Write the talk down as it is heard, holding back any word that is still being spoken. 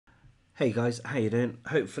Hey guys, how you doing?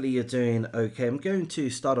 Hopefully you're doing okay. I'm going to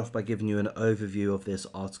start off by giving you an overview of this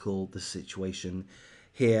article, the situation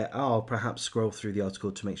here. I'll perhaps scroll through the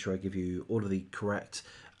article to make sure I give you all of the correct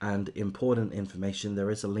and important information.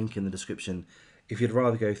 There is a link in the description if you'd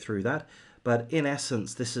rather go through that. But in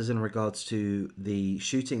essence, this is in regards to the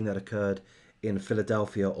shooting that occurred in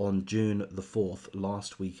Philadelphia on June the 4th,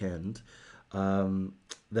 last weekend.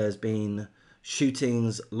 There's been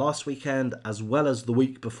shootings last weekend as well as the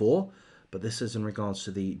week before, but this is in regards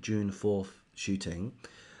to the June 4th shooting.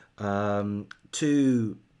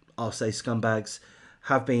 Two, I'll say, scumbags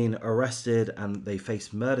have been arrested and they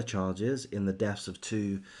face murder charges in the deaths of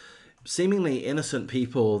two seemingly innocent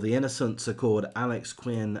people. The innocents are called Alex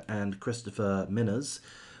Quinn and Christopher Miners.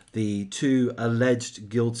 The two alleged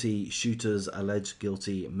guilty shooters, alleged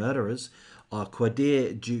guilty murderers, are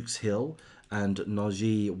Quadir Dukes Hill and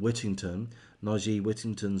Najee Whittington. Najee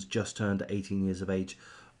Whittington's just turned 18 years of age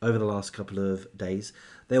over the last couple of days.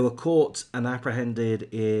 They were caught and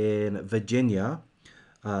apprehended in Virginia.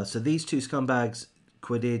 So these two scumbags,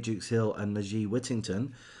 Quadir Dukes Hill and Najee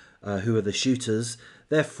Whittington, who are the shooters,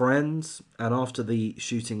 they're friends. And after the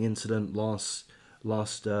shooting incident last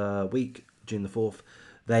week, June the 4th,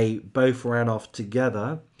 they both ran off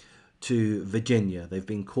together to Virginia. They've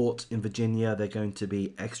been caught in Virginia. They're going to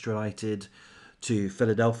be extradited to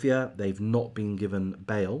Philadelphia. They've not been given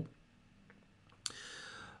bail.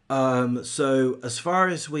 So as far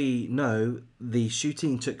as we know, the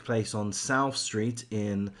shooting took place on South Street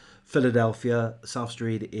in Philadelphia. South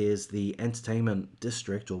Street is the entertainment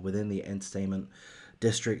district, or within the entertainment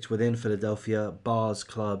district within Philadelphia, bars,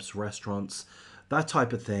 clubs, restaurants, that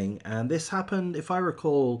type of thing. And this happened, if I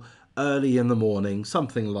recall, early in the morning,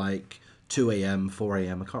 something like 2 a.m., 4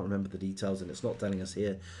 a.m. I can't remember the details and it's not telling us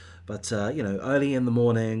here. But, early in the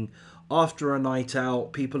morning, after a night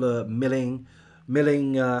out, people are milling,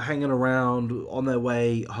 hanging around on their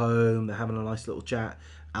way home. They're having a nice little chat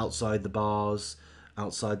outside the bars,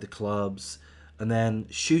 outside the clubs, and then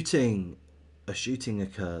a shooting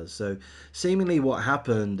occurs. So seemingly what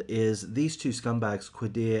happened is these two scumbags,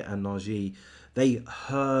 Quadir and Najee, they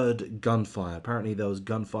heard gunfire. Apparently there was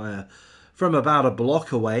gunfire from about a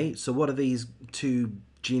block away. So what do these two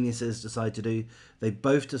geniuses decide to do? They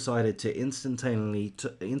both decided to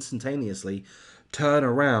instantaneously turn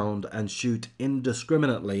around and shoot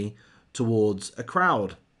indiscriminately towards a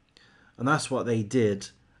crowd. And that's what they did.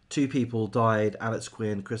 Two people died, Alex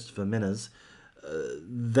Quinn, Christopher Miners.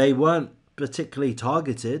 They weren't particularly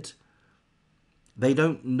targeted. They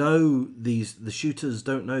don't know the shooters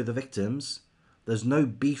don't know the victims. There's no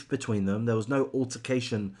beef between them. There was no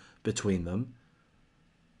altercation between them.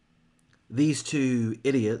 These two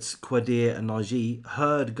idiots, Quadir and Najee,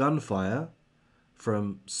 heard gunfire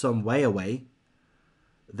from some way away.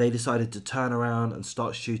 They decided to turn around and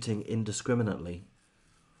start shooting indiscriminately.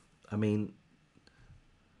 I mean,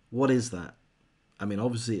 what is that? I mean,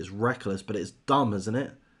 obviously it's reckless, but it's dumb, isn't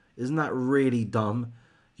it? Isn't that really dumb?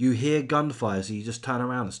 You hear gunfire, so you just turn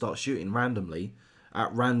around and start shooting randomly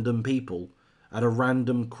at random people, at a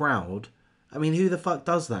random crowd. I mean, who the fuck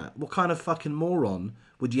does that? What kind of fucking moron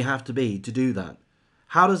would you have to be to do that?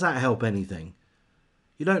 How does that help anything?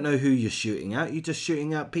 You don't know who you're shooting at. You're just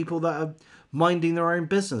shooting at people that are minding their own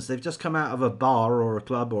business. They've just come out of a bar or a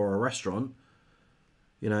club or a restaurant.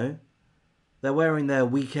 You know, they're wearing their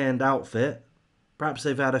weekend outfit. Perhaps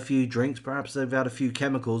they've had a few drinks, perhaps they've had a few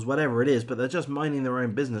chemicals, whatever it is, but they're just minding their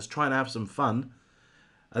own business, trying to have some fun,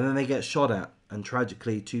 and then they get shot at, and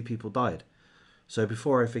tragically, two people died. So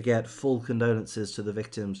before I forget, full condolences to the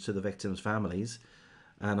victims' families,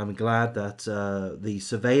 and I'm glad that the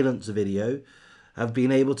surveillance video have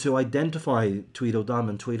been able to identify Tweedledum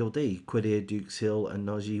and Tweedledee, Quadir Dukes Hill and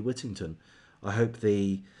Najee Whittington. I hope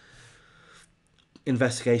the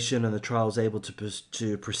investigation and the trial is able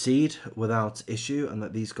to proceed without issue, and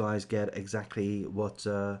that these guys get exactly what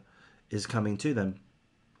is coming to them.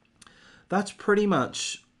 That's pretty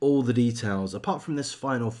much all the details, apart from this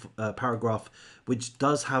final paragraph, which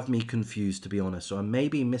does have me confused, to be honest. So I may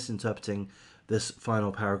be misinterpreting this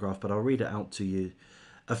final paragraph, but I'll read it out to you.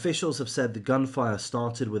 Officials have said the gunfire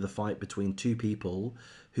started with a fight between two people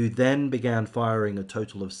who then began firing a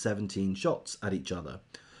total of 17 shots at each other.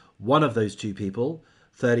 One of those two people,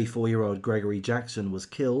 34-year-old Gregory Jackson, was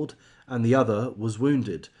killed and the other was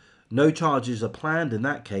wounded. No charges are planned in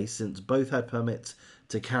that case since both had permits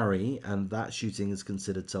to carry and that shooting is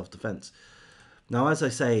considered self-defense. Now, as I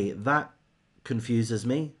say, that confuses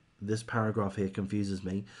me. This paragraph here confuses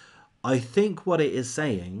me. I think what it is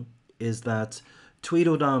saying is that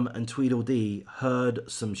Tweedledum and Tweedledee heard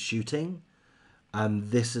some shooting,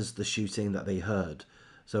 and this is the shooting that they heard.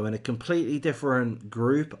 So in a completely different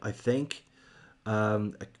group, I think.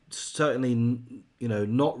 Certainly,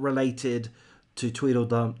 not related to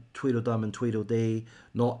Tweedledum and Tweedledee,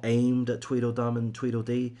 not aimed at Tweedledum and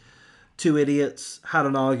Tweedledee. Two idiots had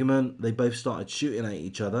an argument. They both started shooting at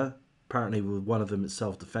each other. Apparently, with one of them in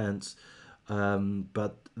self-defense.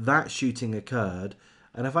 But that shooting occurred,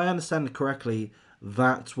 and if I understand it correctly,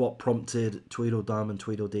 that's what prompted Tweedledum and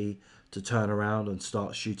Tweedledee to turn around and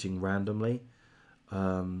start shooting randomly.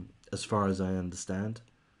 As far as I understand.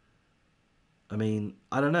 I mean,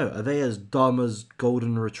 I don't know. Are they as dumb as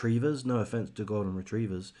golden retrievers? No offense to golden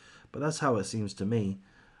retrievers, but that's how it seems to me.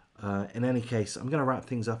 In any case, I'm going to wrap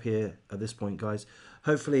things up here at this point, guys.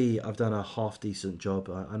 Hopefully, I've done a half decent job.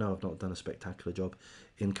 I know I've not done a spectacular job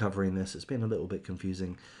in covering this. It's been a little bit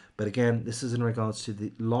confusing. But again, this is in regards to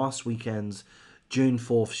the last weekend's June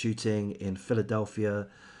 4th shooting in Philadelphia.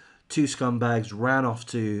 Two scumbags ran off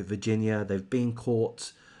to Virginia. They've been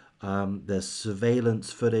caught. There's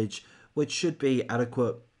surveillance footage, which should be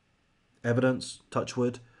adequate evidence, touch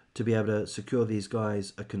wood, to be able to secure these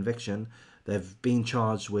guys a conviction. They've been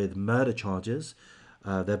charged with murder charges.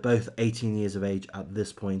 They're both 18 years of age at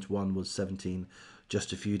this point. One was 17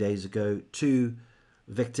 just a few days ago. Two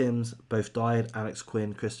victims, both died, Alex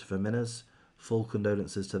Quinn, Christopher Minnes. Full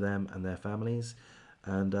condolences to them and their families.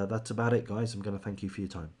 And that's about it, guys. I'm going to thank you for your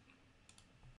time.